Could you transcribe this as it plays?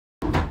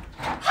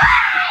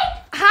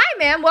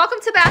ma'am. Welcome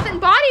to Bath &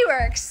 Body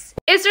Works.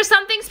 Is there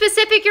something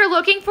specific you're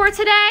looking for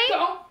today?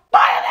 Don't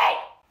bother me!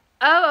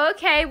 Oh,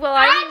 okay. Well,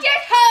 I just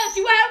heard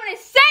you were having a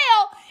sale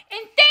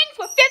and things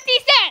for 50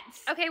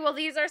 cents! Okay, well,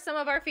 these are some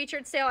of our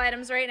featured sale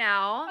items right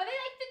now. Are they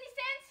like 50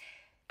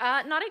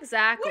 cents? Not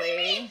exactly. What do you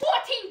mean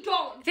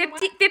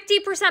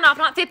 $14? 50% off,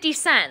 not 50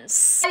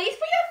 cents. Are these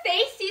for your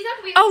face? These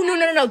look really Oh,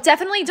 nice. no.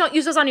 Definitely don't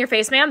use those on your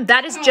face, ma'am.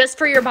 That is just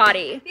for your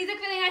body. These look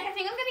really nice. I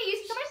think I'm going to use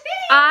these on my face.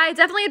 I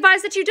definitely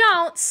advise that you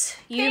don't.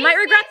 You might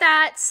regret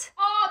that.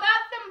 Oh,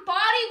 Bath &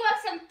 Body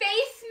Works and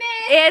face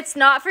mist. It's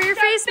not for your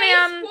face,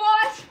 ma'am.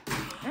 Wash.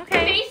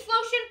 Okay. Face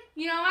lotion.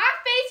 You know, my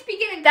face be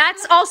getting...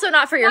 That's also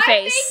not for your my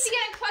face. face be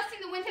getting crusty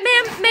in the winter.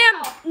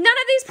 Ma'am, none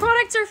of these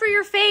products are for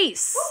your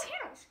face. Oh,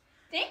 candles.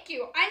 Thank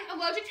you. I'm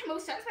allergic to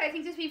most suns, but I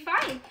think this will be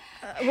fine.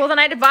 Well, then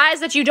I'd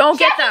advise that you don't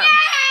get them. Check it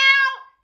out!